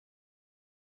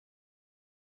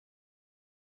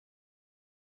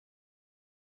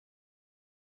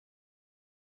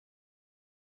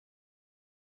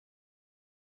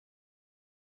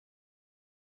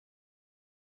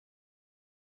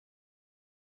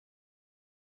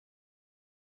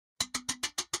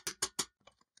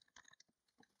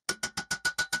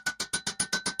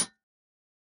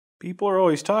People are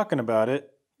always talking about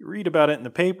it. You read about it in the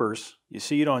papers. You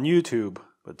see it on YouTube.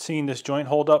 But seeing this joint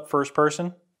hold up first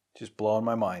person, just blowing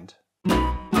my mind.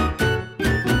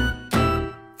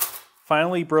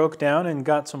 Finally broke down and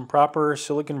got some proper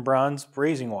silicon bronze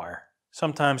brazing wire.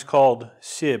 Sometimes called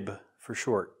SIB for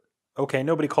short. Okay,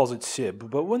 nobody calls it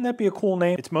SIB, but wouldn't that be a cool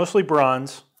name? It's mostly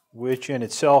bronze, which in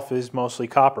itself is mostly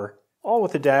copper, all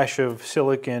with a dash of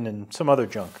silicon and some other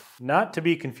junk. Not to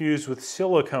be confused with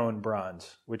silicone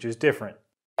bronze, which is different.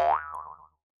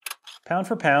 Pound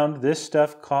for pound, this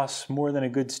stuff costs more than a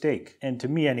good steak, and to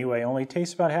me anyway, only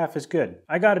tastes about half as good.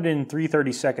 I got it in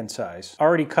 3/32 size.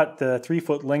 Already cut the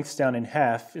 3-foot lengths down in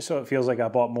half, so it feels like I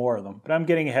bought more of them, but I'm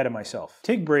getting ahead of myself.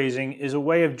 TIG brazing is a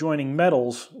way of joining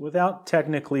metals without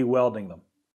technically welding them.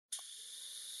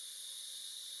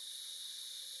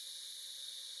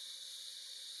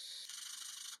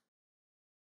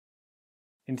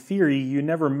 In theory, you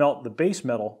never melt the base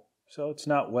metal, so it's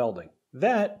not welding.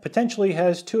 That potentially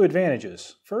has two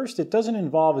advantages. First, it doesn't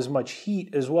involve as much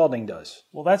heat as welding does.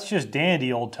 Well, that's just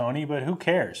dandy, old Tony, but who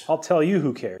cares? I'll tell you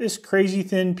who cares. This crazy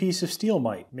thin piece of steel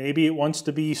might. Maybe it wants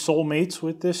to be soulmates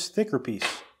with this thicker piece.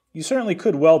 You certainly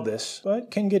could weld this,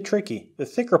 but can get tricky. The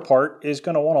thicker part is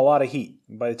going to want a lot of heat.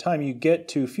 And by the time you get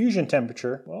to fusion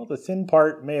temperature, well, the thin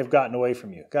part may have gotten away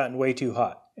from you, gotten way too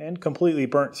hot, and completely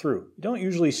burnt through. You don't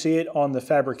usually see it on the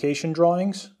fabrication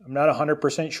drawings. I'm not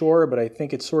 100% sure, but I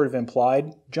think it's sort of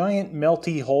implied. Giant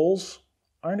melty holes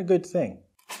aren't a good thing.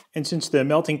 And since the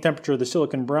melting temperature of the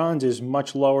silicon bronze is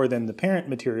much lower than the parent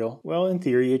material, well, in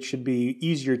theory, it should be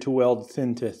easier to weld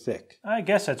thin to thick. I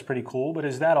guess that's pretty cool, but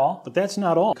is that all? But that's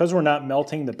not all. Because we're not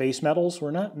melting the base metals,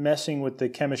 we're not messing with the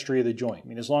chemistry of the joint. I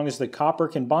mean, as long as the copper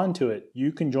can bond to it,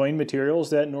 you can join materials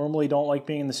that normally don't like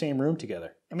being in the same room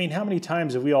together. I mean, how many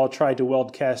times have we all tried to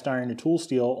weld cast iron to tool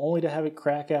steel only to have it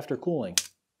crack after cooling?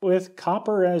 With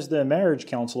copper as the marriage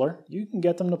counselor, you can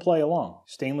get them to play along.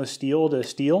 Stainless steel to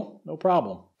steel, no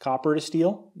problem. Copper to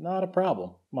steel, not a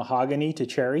problem. Mahogany to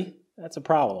cherry, that's a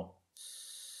problem.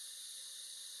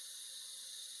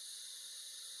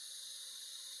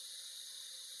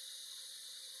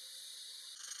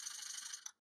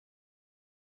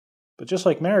 But just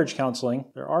like marriage counseling,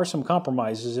 there are some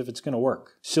compromises if it's going to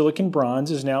work. Silicon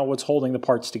bronze is now what's holding the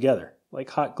parts together,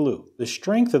 like hot glue. The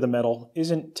strength of the metal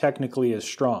isn't technically as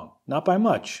strong. Not by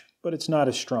much, but it's not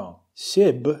as strong.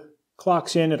 SIB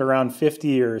clocks in at around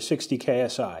 50 or 60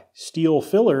 KSI. Steel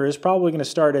filler is probably going to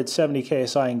start at 70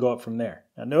 KSI and go up from there.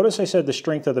 Now notice I said the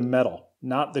strength of the metal,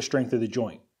 not the strength of the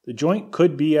joint. The joint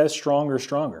could be as strong or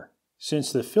stronger.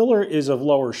 Since the filler is of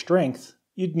lower strength,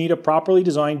 you'd need a properly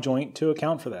designed joint to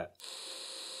account for that.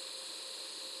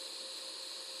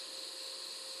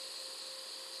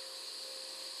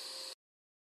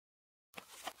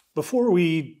 Before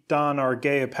we don our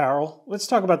gay apparel, let's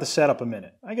talk about the setup a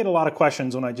minute. I get a lot of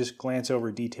questions when I just glance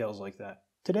over details like that.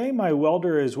 Today my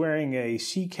welder is wearing a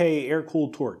CK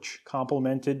air-cooled torch,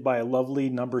 complemented by a lovely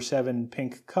number 7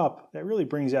 pink cup that really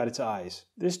brings out its eyes.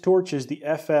 This torch is the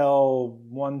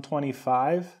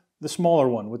FL125, the smaller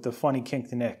one with the funny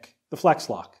kinked neck, the flex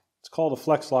lock. It's called a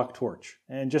flex lock torch,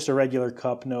 and just a regular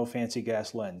cup, no fancy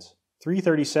gas lens.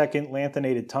 3/32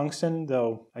 lanthanated tungsten,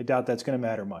 though I doubt that's going to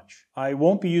matter much. I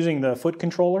won't be using the foot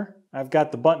controller. I've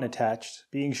got the button attached,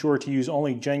 being sure to use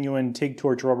only genuine TIG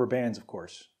torch rubber bands, of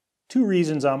course. Two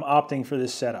reasons I'm opting for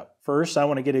this setup. First, I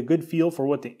want to get a good feel for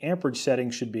what the amperage setting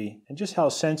should be, and just how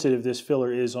sensitive this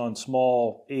filler is on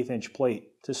small 1/8" plate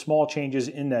to small changes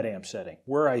in that amp setting.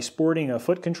 Were I sporting a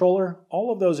foot controller,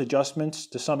 all of those adjustments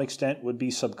to some extent would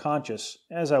be subconscious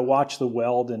as I watch the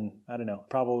weld and,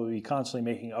 probably be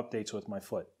constantly making updates with my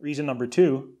foot. Reason number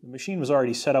two, the machine was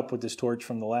already set up with this torch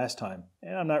from the last time,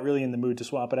 and I'm not really in the mood to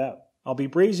swap it out. I'll be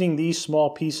brazing these small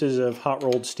pieces of hot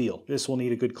rolled steel. This will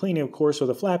need a good cleaning, of course,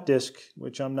 with a flap disc,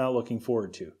 which I'm not looking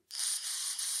forward to.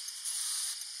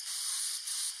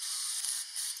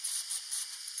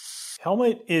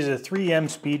 Helmet is a 3M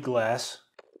speed glass.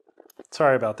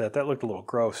 Sorry about that, that looked a little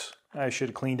gross. I should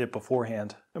have cleaned it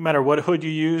beforehand. No matter what hood you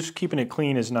use, keeping it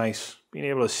clean is nice. Being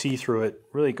able to see through it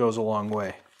really goes a long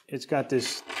way. It's got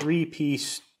this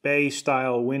 3-piece bay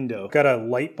style window. Got a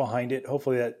light behind it,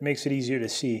 hopefully that makes it easier to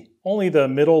see. Only the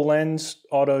middle lens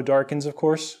auto darkens, of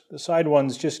course. The side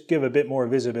ones just give a bit more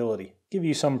visibility. Give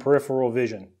you some peripheral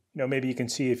vision. Maybe you can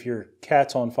see if your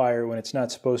cat's on fire when it's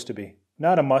not supposed to be.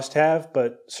 Not a must-have,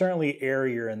 but certainly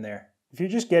airier in there. If you're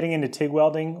just getting into TIG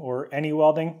welding or any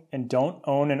welding and don't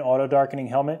own an auto-darkening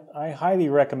helmet, I highly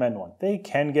recommend one. They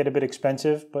can get a bit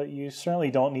expensive, but you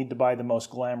certainly don't need to buy the most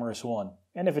glamorous one.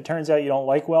 And if it turns out you don't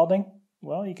like welding,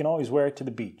 well, you can always wear it to the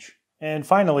beach. And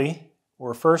finally,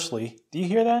 or firstly, do you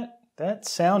hear that? That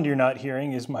sound you're not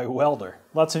hearing is my welder.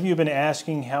 Lots of you have been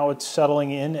asking how it's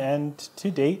settling in, and to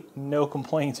date, no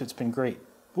complaints, it's been great.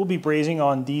 We'll be brazing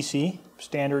on DC,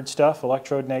 standard stuff,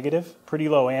 electrode negative, pretty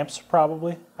low amps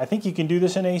probably. I think you can do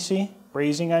this in AC,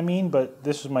 brazing I mean, but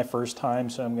this is my first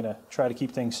time, so I'm gonna try to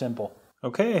keep things simple.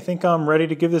 Okay, I think I'm ready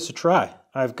to give this a try.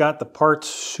 I've got the parts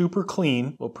super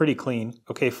clean, well pretty clean.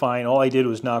 Okay, fine, all I did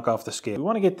was knock off the scale. We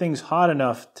wanna get things hot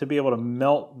enough to be able to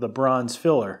melt the bronze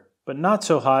filler, but not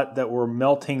so hot that we're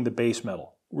melting the base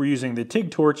metal. We're using the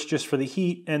TIG torch just for the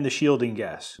heat and the shielding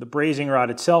gas. The brazing rod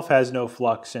itself has no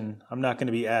flux, and I'm not going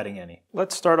to be adding any.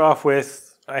 Let's start off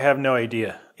with, I have no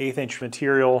idea, 1/8 inch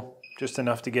material, just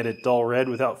enough to get it dull red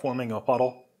without forming a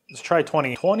puddle. Let's try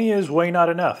 20. 20 is way not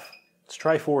enough. Let's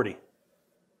try 40.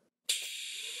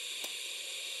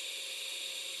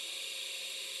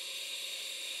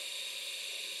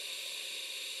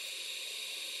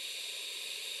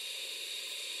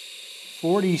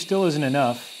 $40 still isn't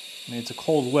enough. I mean, it's a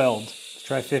cold weld. Let's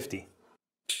try 50.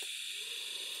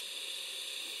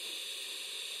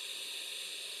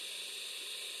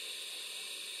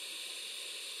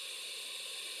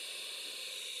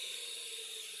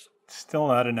 Still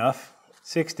not enough.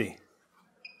 60.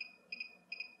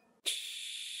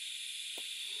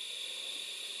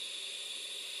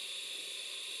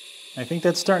 I think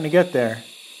that's starting to get there.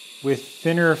 With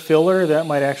thinner filler, that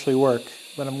might actually work,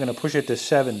 but I'm going to push it to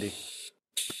 70.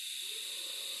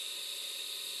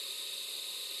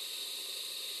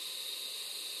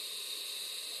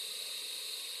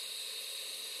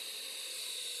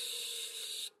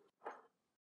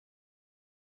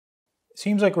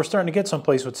 Seems like we're starting to get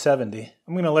someplace with 70.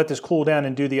 I'm going to let this cool down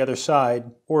and do the other side,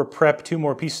 or prep 2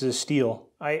 more pieces of steel.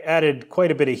 I added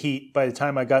quite a bit of heat by the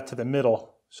time I got to the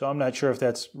middle, so I'm not sure if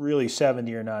that's really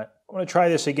 70 or not. I'm going to try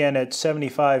this again at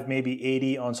 75, maybe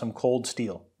 80 on some cold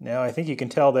steel. Now I think you can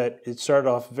tell that it started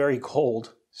off very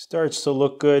cold. Starts to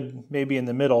look good maybe in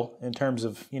the middle in terms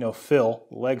of, fill,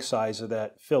 leg size of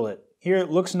that fillet. Here it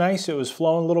looks nice, it was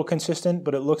flowing a little consistent,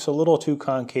 but it looks a little too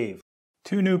concave.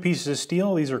 2 new pieces of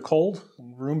steel, these are cold,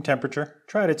 room temperature.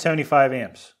 Try it at 75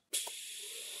 amps.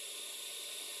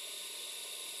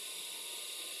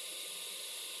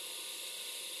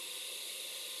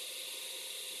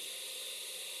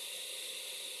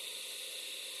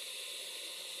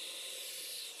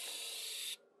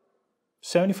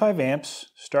 $75 amps,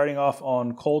 starting off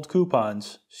on cold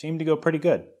coupons, seem to go pretty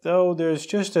good. Though there's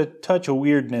just a touch of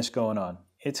weirdness going on.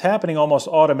 It's happening almost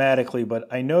automatically, but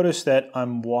I notice that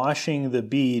I'm washing the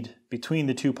bead between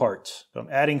the 2 parts. So I'm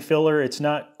adding filler, it's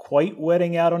not quite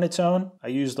wetting out on its own. I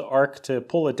use the arc to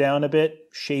pull it down a bit,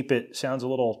 shape it, sounds a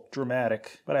little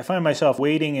dramatic. But I find myself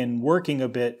waiting and working a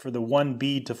bit for the one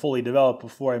bead to fully develop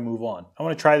before I move on. I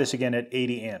want to try this again at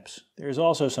 80 amps. There's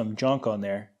also some junk on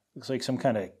there. Looks like some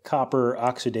kind of copper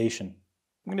oxidation.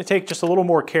 I'm going to take just a little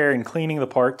more care in cleaning the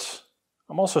parts.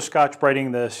 I'm also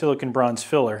Scotch-Briting the silicon bronze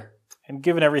filler and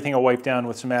giving everything a wipe down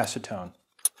with some acetone.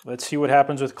 Let's see what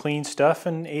happens with clean stuff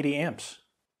and 80 amps.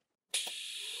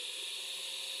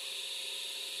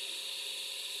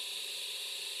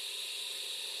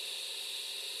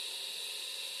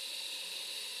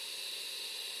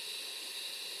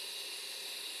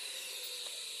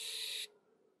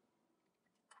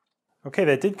 Okay,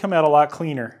 that did come out a lot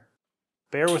cleaner.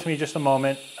 Bear with me just a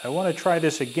moment. I want to try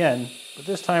this again, but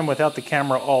this time without the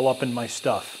camera all up in my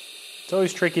stuff. It's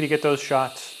always tricky to get those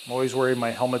shots. I'm always worried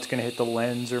my helmet's going to hit the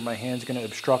lens or my hand's going to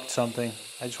obstruct something.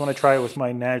 I just want to try it with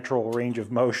my natural range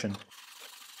of motion.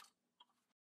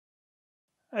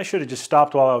 I should have just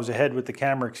stopped while I was ahead with the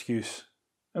camera excuse.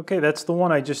 Okay, that's the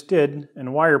one I just did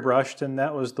and wire brushed, and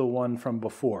that was the one from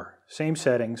before. Same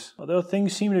settings. Although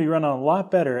things seem to be running a lot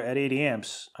better at 80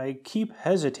 amps, I keep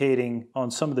hesitating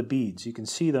on some of the beads. You can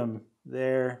see them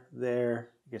there,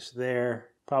 I guess there,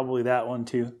 probably that one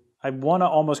too. I want to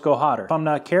almost go hotter. If I'm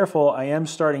not careful, I am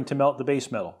starting to melt the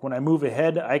base metal. When I move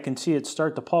ahead, I can see it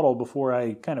start to puddle before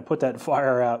I kind of put that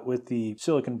fire out with the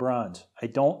silicon bronze. I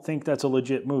don't think that's a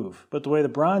legit move. But the way the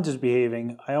bronze is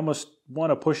behaving, I almost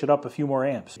want to push it up a few more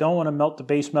amps. I don't want to melt the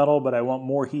base metal, but I want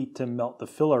more heat to melt the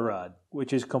filler rod,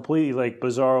 which is completely like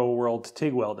Bizarro World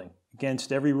TIG welding.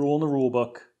 Against every rule in the rule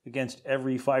book, against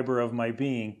every fiber of my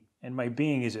being. And my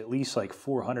being is at least like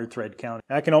 400 thread count.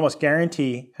 I can almost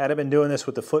guarantee, had I been doing this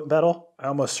with the foot metal, I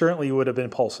almost certainly would have been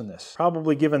pulsing this.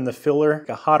 Probably giving the filler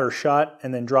a hotter shot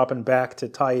and then dropping back to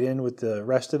tie it in with the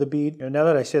rest of the bead. Now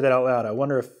that I say that out loud, I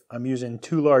wonder if I'm using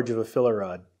too large of a filler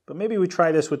rod. But maybe we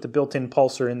try this with the built-in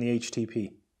pulser in the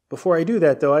HTP. Before I do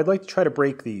that though, I'd like to try to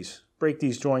break these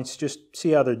joints, just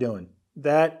see how they're doing.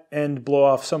 That and blow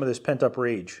off some of this pent-up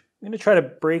rage. I'm going to try to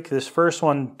break this first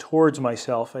one towards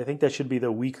myself. I think that should be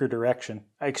the weaker direction.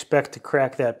 I expect to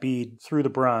crack that bead through the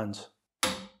bronze.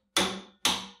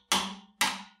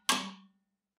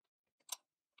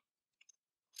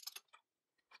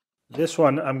 This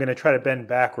one I'm going to try to bend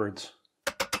backwards.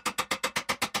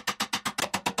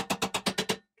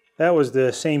 That was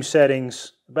the same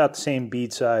settings, about the same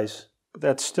bead size, but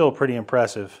that's still pretty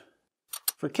impressive.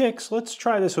 For kicks, let's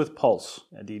try this with pulse.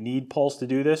 And do you need pulse to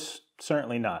do this?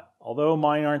 Certainly not. Although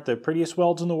mine aren't the prettiest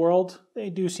welds in the world, they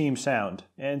do seem sound.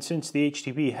 And since the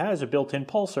HTP has a built-in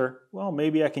pulser, well,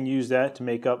 maybe I can use that to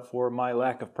make up for my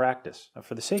lack of practice. Now,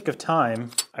 for the sake of time,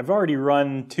 I've already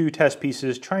run 2 test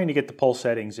pieces trying to get the pulse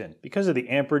settings in. Because of the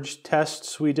amperage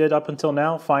tests we did up until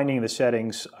now, finding the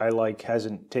settings I like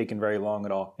hasn't taken very long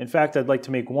at all. In fact, I'd like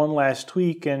to make one last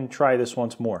tweak and try this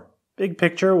once more. Big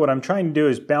picture, what I'm trying to do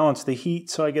is balance the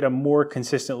heat so I get a more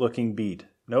consistent looking bead.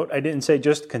 Note, I didn't say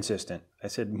just consistent. I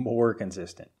said more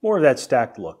consistent. More of that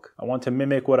stacked look. I want to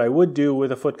mimic what I would do with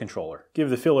a foot controller. Give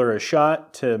the filler a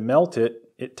shot to melt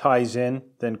it. It ties in,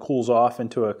 then cools off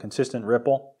into a consistent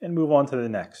ripple, and move on to the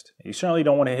next. You certainly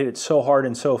don't want to hit it so hard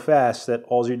and so fast that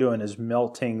all you're doing is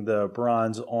melting the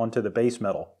bronze onto the base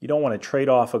metal. You don't want to trade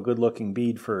off a good looking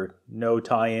bead for no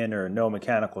tie-in or no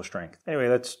mechanical strength. Anyway,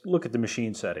 let's look at the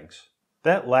machine settings.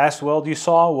 That last weld you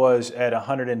saw was at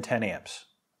 110 amps.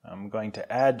 I'm going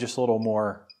to add just a little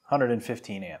more,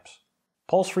 115 amps.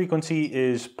 Pulse frequency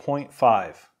is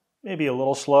 0.5. Maybe a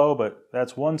little slow, but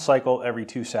that's 1 cycle every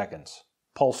 2 seconds.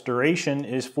 Pulse duration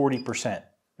is 40%.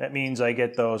 That means I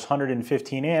get those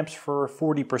 115 amps for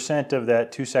 40% of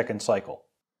that 2-second cycle.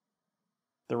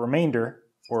 The remainder,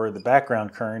 or the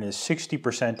background current, is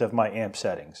 60% of my amp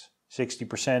settings.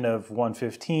 60% of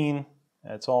 115,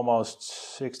 that's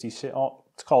almost 60,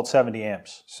 it's called 70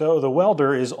 amps. So the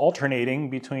welder is alternating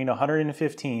between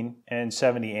 115 and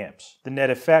 70 amps. The net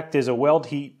effect is a weld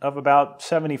heat of about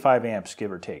 75 amps,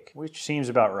 give or take, which seems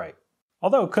about right.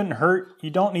 Although it couldn't hurt,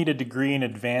 you don't need a degree in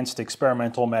advanced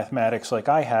experimental mathematics like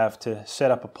I have to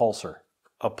set up a pulsar.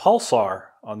 A pulsar,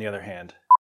 on the other hand,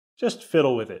 just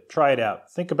fiddle with it. Try it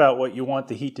out. Think about what you want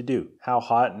the heat to do. How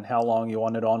hot and how long you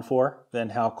want it on for. Then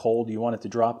how cold you want it to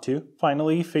drop to.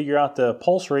 Finally, figure out the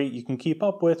pulse rate you can keep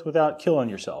up with without killing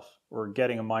yourself or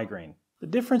getting a migraine. The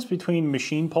difference between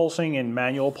machine pulsing and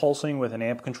manual pulsing with an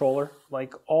amp controller,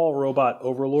 like all robot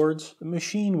overlords, the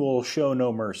machine will show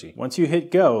no mercy. Once you hit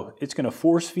go, it's going to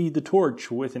force feed the torch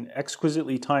with an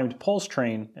exquisitely timed pulse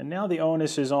train, and now the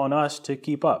onus is on us to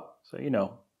keep up. So,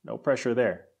 no pressure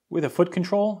there. With a foot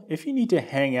control, if you need to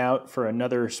hang out for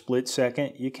another split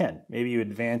second, you can. Maybe you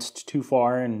advanced too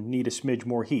far and need a smidge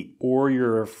more heat. Or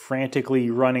you're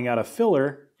frantically running out of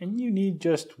filler and you need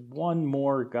just one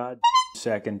more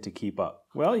second to keep up.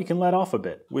 Well, you can let off a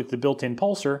bit. With the built-in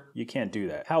pulsar, you can't do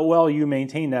that. How well you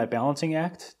maintain that balancing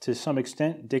act, to some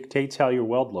extent, dictates how your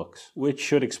weld looks, which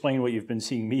should explain what you've been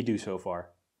seeing me do so far.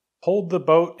 Hold the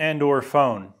boat and/or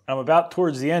phone. I'm about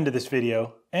towards the end of this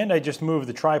video, and I just moved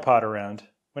the tripod around,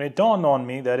 when it dawned on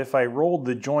me that if I rolled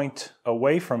the joint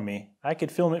away from me, I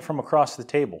could film it from across the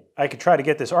table. I could try to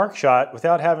get this arc shot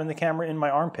without having the camera in my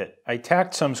armpit. I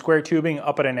tacked some square tubing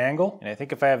up at an angle, and I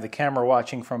think if I have the camera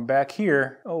watching from back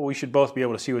here, we should both be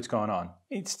able to see what's going on.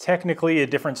 It's technically a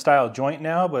different style joint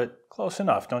now, but close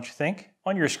enough, don't you think?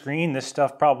 On your screen, this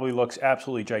stuff probably looks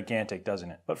absolutely gigantic, doesn't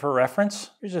it? But for reference,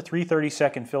 here's a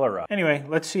 3/32 filler rod. Anyway,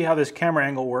 let's see how this camera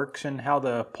angle works and how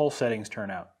the pulse settings turn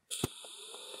out.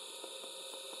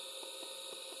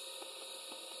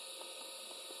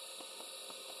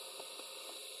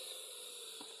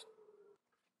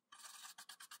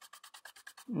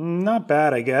 Not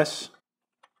bad, I guess.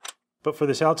 But for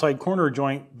this outside corner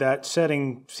joint, that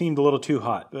setting seemed a little too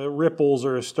hot. The ripples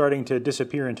are starting to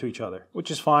disappear into each other,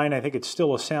 which is fine. I think it's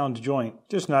still a sound joint,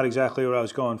 just not exactly what I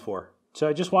was going for. So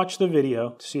I just watched the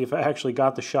video to see if I actually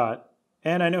got the shot,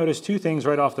 and I noticed 2 things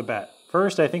right off the bat.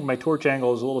 First, I think my torch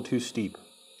angle is a little too steep.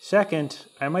 Second,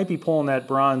 I might be pulling that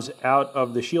bronze out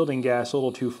of the shielding gas a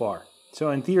little too far. So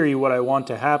in theory, what I want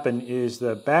to happen is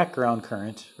the background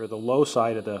current, or the low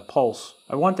side of the pulse,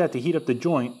 I want that to heat up the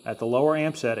joint at the lower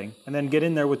amp setting, and then get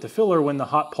in there with the filler when the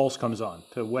hot pulse comes on,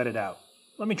 to wet it out.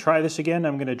 Let me try this again.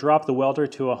 I'm going to drop the welder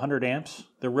to 100 amps.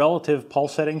 The relative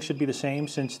pulse setting should be the same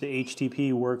since the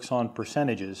HTP works on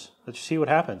percentages. Let's see what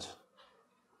happens.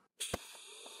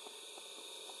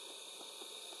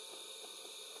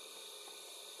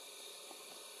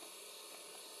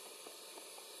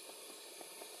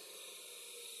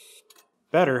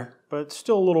 Better, but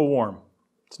still a little warm.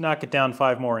 Let's knock it down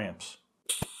 5 more amps.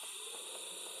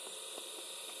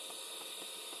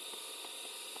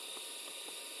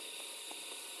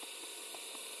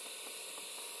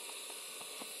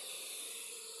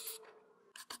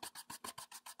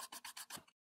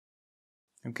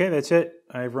 Okay, that's it.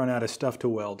 I've run out of stuff to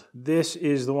weld. This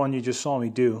is the one you just saw me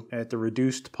do at the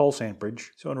reduced pulse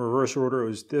amperage. So in reverse order, it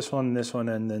was this one,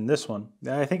 and then this one.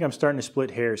 I think I'm starting to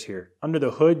split hairs here. Under the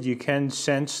hood, you can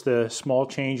sense the small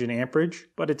change in amperage,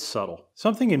 but it's subtle.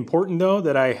 Something important though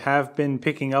that I have been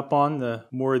picking up on the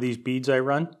more of these beads I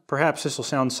run, perhaps this will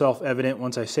sound self-evident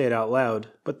once I say it out loud,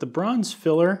 but the bronze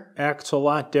filler acts a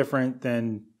lot different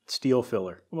than steel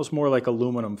filler, almost more like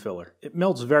aluminum filler. It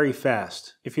melts very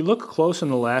fast. If you look close in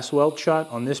the last weld shot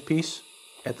on this piece,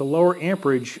 at the lower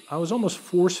amperage, I was almost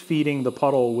force feeding the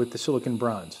puddle with the silicon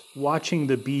bronze, watching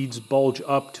the beads bulge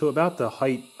up to about the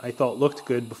height I thought looked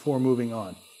good before moving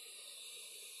on.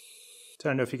 So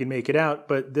I don't know if you can make it out,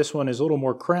 but this one is a little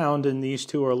more crowned and these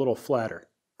two are a little flatter.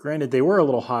 Granted, they were a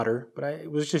little hotter, but I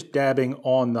was just dabbing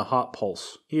on the hot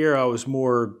pulse. Here I was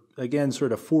more, again,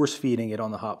 sort of force feeding it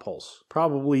on the hot pulse.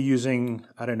 Probably using,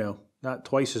 I don't know, not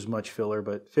twice as much filler,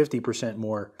 but 50%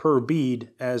 more per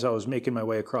bead as I was making my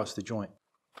way across the joint.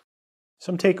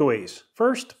 Some takeaways.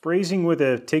 First, brazing with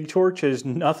a TIG torch is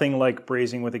nothing like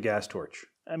brazing with a gas torch.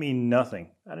 I mean nothing.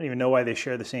 I don't even know why they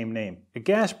share the same name. A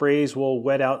gas braze will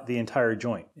wet out the entire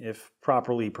joint, if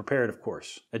properly prepared of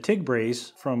course. A TIG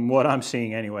braze, from what I'm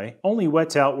seeing anyway, only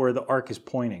wets out where the arc is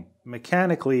pointing.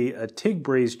 Mechanically, a TIG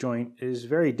braze joint is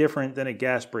very different than a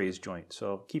gas braze joint,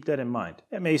 so keep that in mind.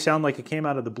 It may sound like it came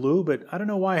out of the blue, but I don't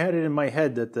know why I had it in my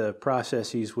head that the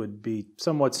processes would be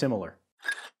somewhat similar.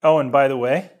 Oh, and by the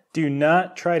way, do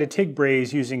not try to TIG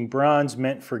braze using bronze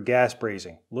meant for gas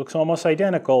brazing. Looks almost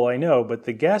identical, I know, but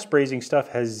the gas brazing stuff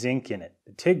has zinc in it.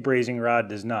 The TIG brazing rod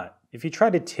does not. If you try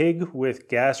to TIG with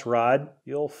gas rod,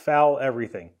 you'll foul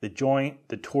everything. The joint,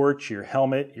 the torch, your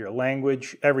helmet, your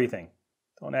language, everything.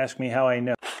 Don't ask me how I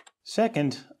know.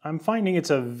 Second, I'm finding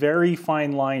it's a very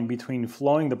fine line between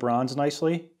flowing the bronze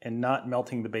nicely and not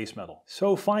melting the base metal.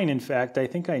 So fine, in fact, I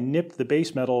think I nipped the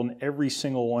base metal in every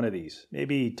single one of these.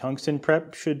 Maybe tungsten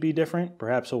prep should be different,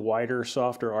 perhaps a wider,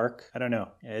 softer arc. I don't know.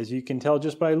 As you can tell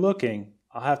just by looking,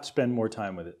 I'll have to spend more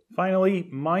time with it. Finally,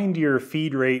 mind your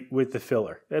feed rate with the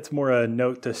filler. That's more a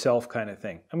note to self kind of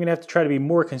thing. I'm gonna have to try to be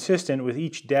more consistent with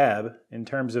each dab in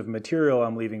terms of material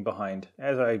I'm leaving behind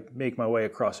as I make my way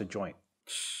across a joint.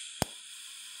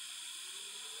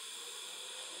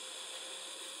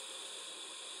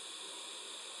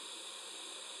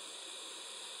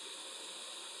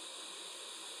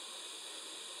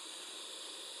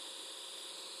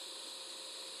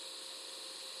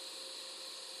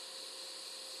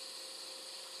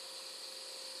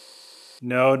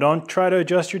 No, don't try to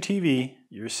adjust your TV.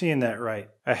 You're seeing that right.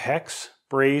 A hex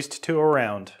brazed to a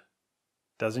round.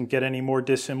 Doesn't get any more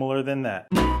dissimilar than that.